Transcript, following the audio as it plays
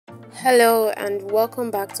Hello and welcome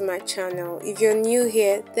back to my channel. If you're new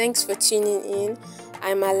here, thanks for tuning in.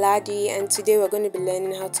 I'm Aladi and today we're going to be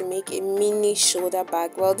learning how to make a mini shoulder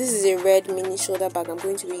bag. Well, this is a red mini shoulder bag I'm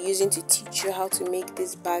going to be using to teach you how to make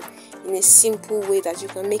this bag in a simple way that you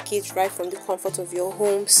can make it right from the comfort of your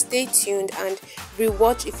home. Stay tuned and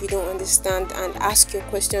rewatch if you don't understand and ask your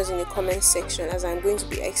questions in the comment section as I'm going to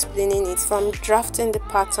be explaining it from drafting the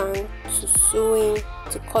pattern to sewing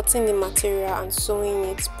to cutting the material and sewing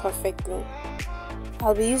it perfectly.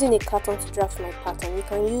 I'll be using a carton to draft my pattern. You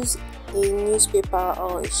can use a newspaper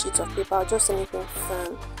or a sheet of paper or just anything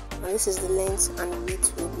firm, and this is the length and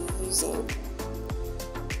width we'll be using.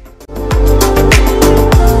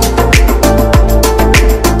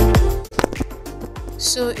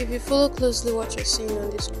 So if you follow closely what you're seeing on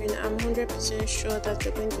the screen, I'm 100% sure that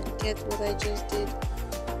you're going to get what I just did.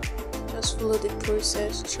 Just follow the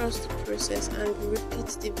process, trust the process, and repeat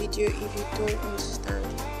the video if you don't understand.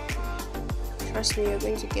 Trust me, you're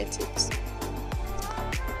going to get it.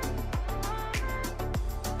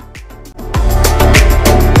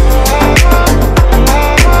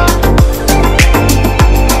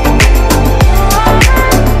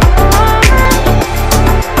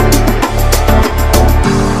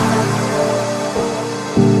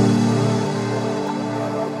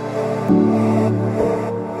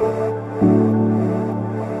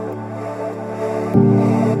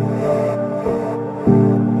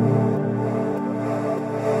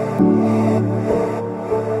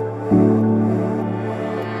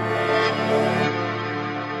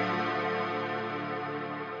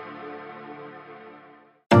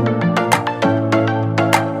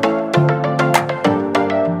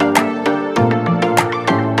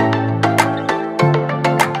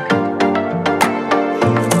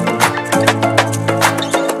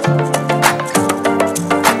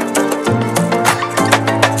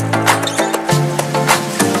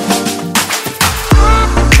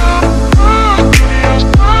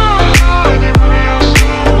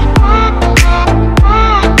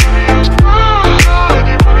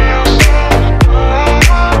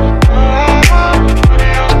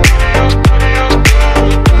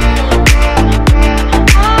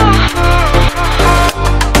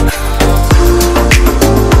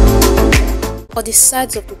 For the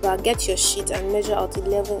sides of the bag, get your sheet and measure out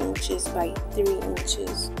 11 inches by 3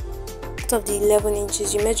 inches. Out of the 11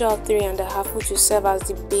 inches, you measure out 3.5, which will serve as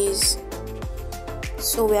the base.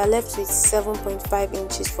 So we are left with 7.5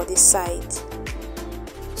 inches for the side.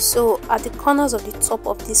 So at the corners of the top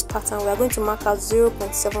of this pattern, we are going to mark out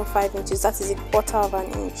 0.75 inches, that is a quarter of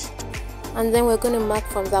an inch. And then we're going to mark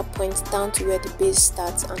from that point down to where the base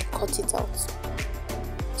starts and cut it out.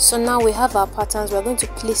 So now we have our patterns. We're going to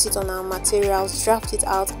place it on our materials, draft it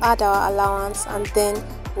out, add our allowance, and then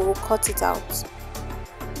we will cut it out.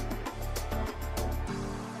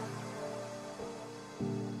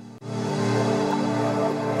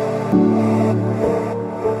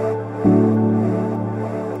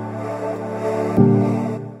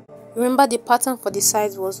 Remember, the pattern for the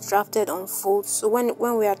sides was drafted on fold, so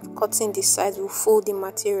when we are cutting the sides, we'll fold the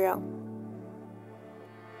material.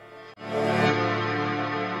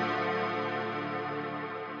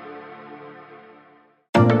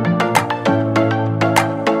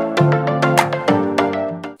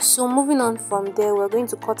 So moving on from there, we're going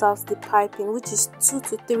to cut out the piping, which is 2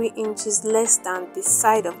 to 3 inches less than the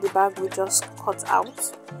side of the bag we just cut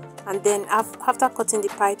out. And then after cutting the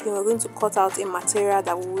piping, we're going to cut out a material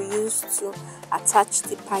that we will use to attach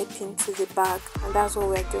the piping to the bag, and that's what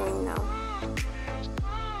we're doing now.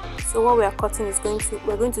 So what we are cutting is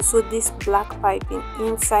we're going to sew this black piping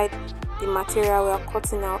inside the material we are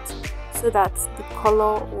cutting out, so that the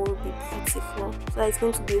color will be beautiful. So it's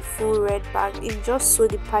going to be a full red bag. If you just sew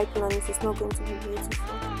the piping on it, it's not going to be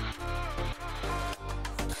beautiful.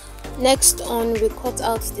 Next on, we cut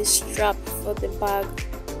out the strap for the bag,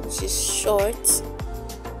 which is short.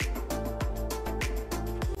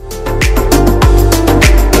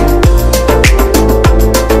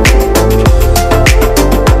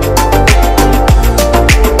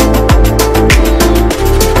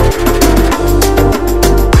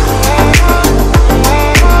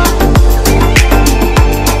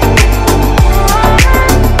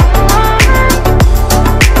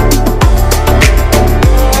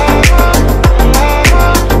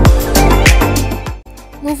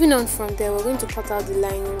 Moving on from there, we're going to cut out the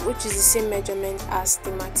lining, which is the same measurement as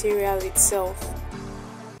the material itself.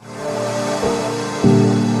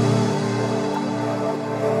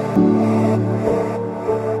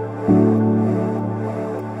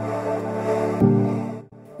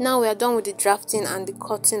 Now we are done with the drafting and the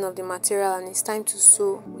cutting of the material, and it's time to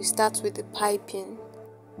sew. We start with the piping.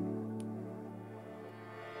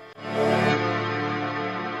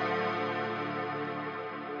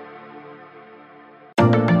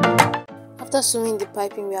 After sewing the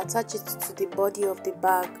piping, we attach it to the body of the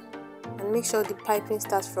bag and make sure the piping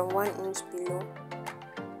starts from 1 inch below.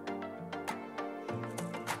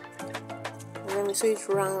 And then we sew it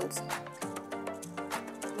round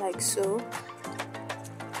like so,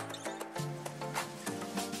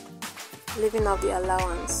 leaving out the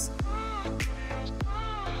allowance.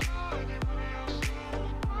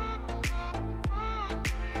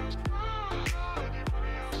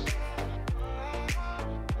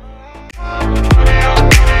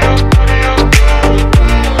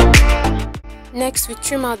 Next, we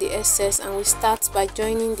trim out the excess and we start by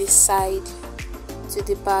joining the side to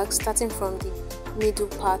the bag, starting from the middle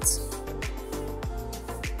part.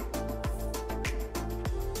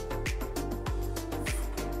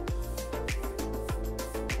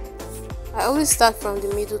 I always start from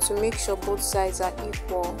the middle to make sure both sides are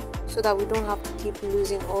equal so that we don't have to keep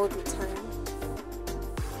losing all the time.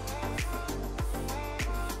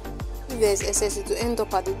 If there is excess, it will end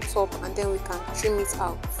up at the top and then we can trim it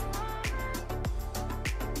out.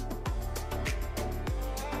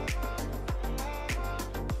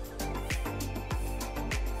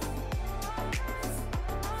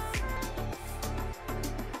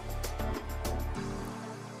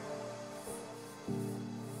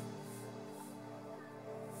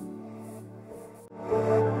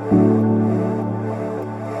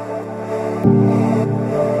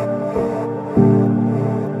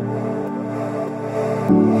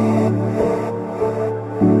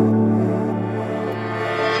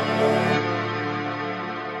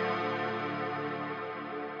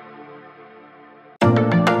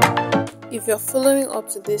 If you're following up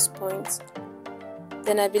to this point,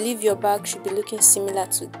 then I believe your bag should be looking similar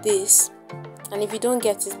to this. And if you don't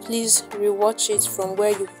get it, please rewatch it from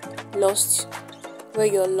where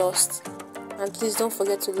you're lost. And please don't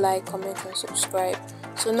forget to like, comment and subscribe.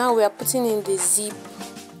 So now we are putting in the zip.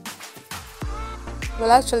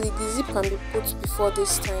 Well, actually the zip can be put before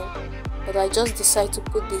this time, but I just decided to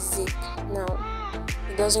put the zip now.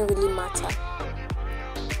 It doesn't really matter.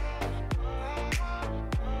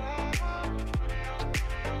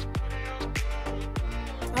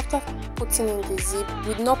 After putting in the zip,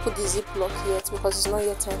 we did not put the ziplock yet because it's not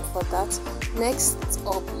yet time for that. Next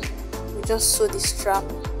up, we just sew the strap,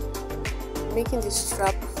 making the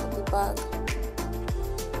strap for the bag.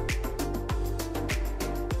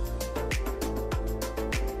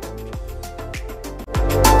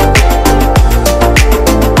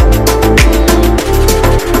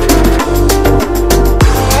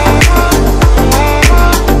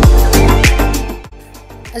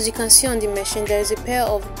 As you can see on the machine, there is a pair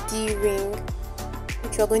of D-ring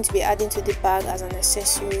which we are going to be adding to the bag as an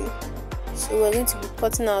accessory. So we're going to be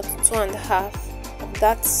cutting out 2.5 of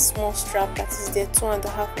that small strap that is there,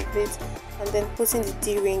 2.5 of it, and then putting the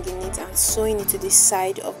D-ring in it and sewing it to the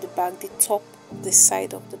side of the bag, the top of the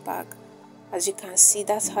side of the bag. As you can see,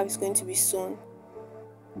 that's how it's going to be sewn.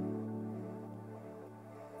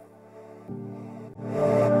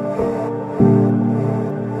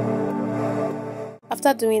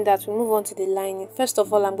 After doing that, we move on to the lining. First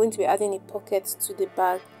of all, I'm going to be adding a pocket to the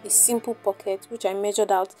bag, a simple pocket which I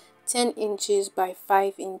measured out 10 inches by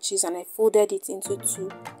 5 inches and I folded it into two.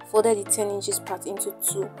 Folded the 10 inches part into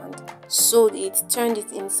two and sewed it, turned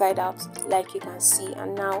it inside out like you can see,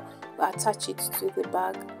 and now we attach it to the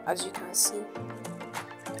bag. As you can see,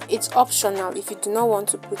 it's optional if you do not want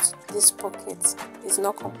to put this pocket. It's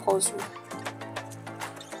not compulsory.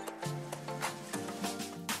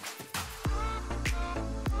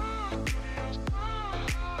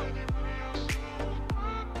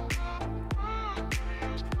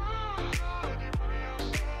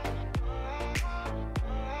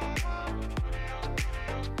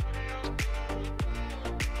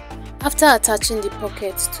 After attaching the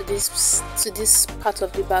pocket to this part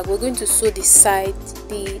of the bag, we're going to sew the side,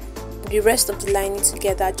 the rest of the lining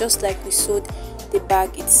together, just like we sewed the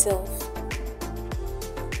bag itself.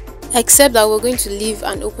 Except that we're going to leave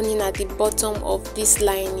an opening at the bottom of this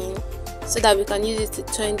lining so that we can use it to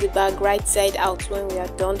turn the bag right side out when we are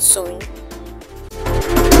done sewing.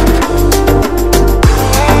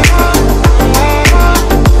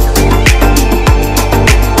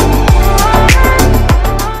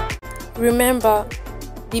 Remember,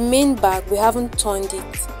 the main bag, we haven't turned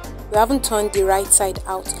it. We haven't turned the right side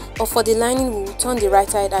out. But for the lining, we will turn the right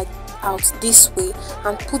side out this way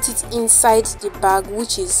and put it inside the bag,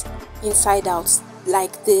 which is inside out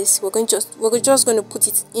like this. We're just going to put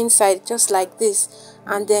it inside just like this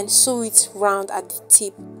and then sew it round at the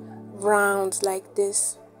tip, round like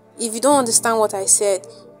this. If you don't understand what I said,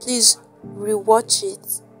 please rewatch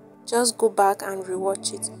it. Just go back and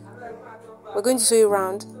rewatch it. We're going to sew it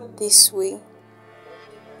round this way.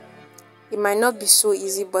 It might not be so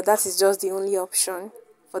easy, but that is just the only option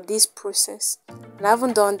for this process. And I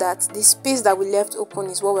haven't done that. The space that we left open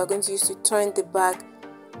is what we're going to use to turn the bag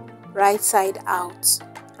right side out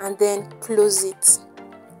and then close it.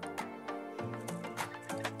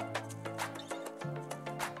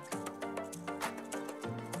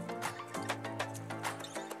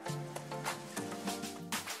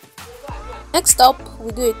 Next up,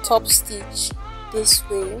 we do a top stitch this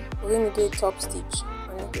way. We're going to do a top stitch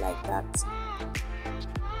on it like that.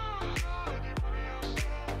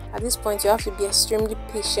 At this point, you have to be extremely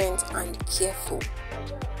patient and careful.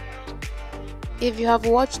 If you have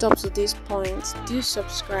watched up to this point, do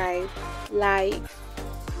subscribe, like,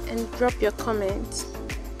 and drop your comment.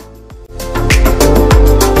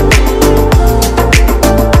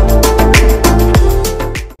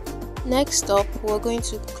 Next up, we're going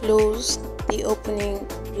to close the opening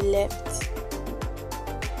we left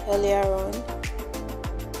earlier on.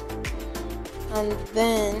 And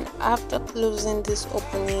then after closing this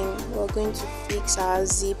opening, we're going to fix our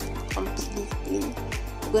zip completely.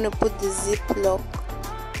 We're going to put the ziplock,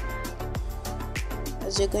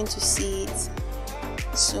 as you're going to see it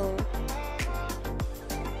soon.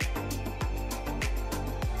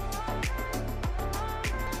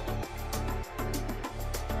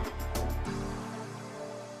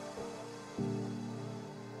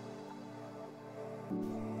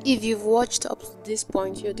 If you've watched up to this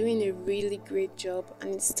point, you're doing a really great job,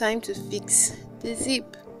 and it's time to fix the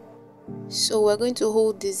zip. So we're going to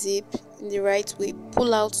hold the zip in the right way,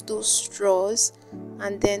 pull out those straws,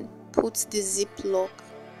 and then put the zip lock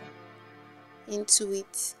into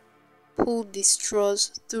it. Pull the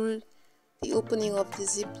straws through the opening of the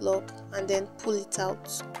zip lock and then pull it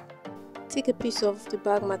out. Take a piece of the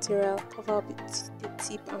bag material, cover up the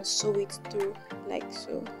tip and sew it through like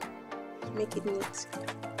so to make it neat.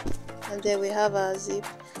 And then we have our zip,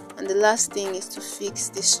 and the last thing is to fix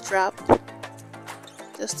the strap,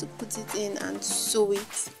 just to put it in and sew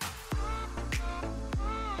it,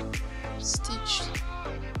 stitch.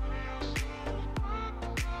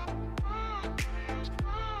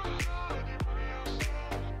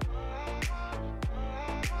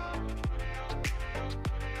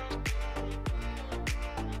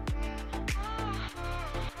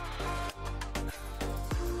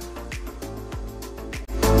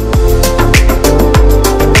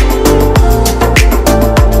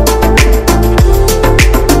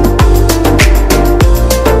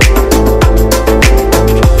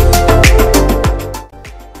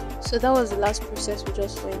 So that was the last process we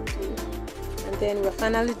just went through, and then we're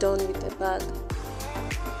finally done with the bag.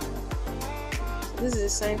 So this is a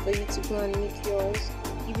sign for you to go and make yours.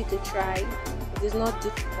 Give it a try. It is not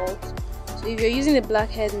difficult. So if you're using a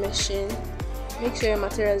blackhead machine, make sure your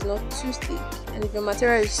material is not too thick, and if your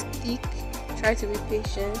material is thick, try to be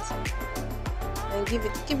patient and give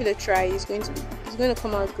it a try. It's going to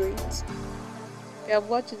come out great. If you have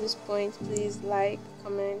watched to this point, please like,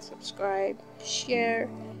 comment, subscribe, share.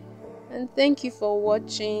 And thank you for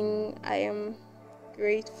watching. I am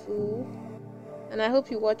grateful, and I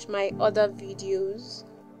hope you watch my other videos.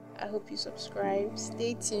 I hope you subscribe.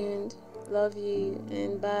 Stay tuned. Love you,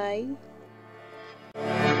 and bye.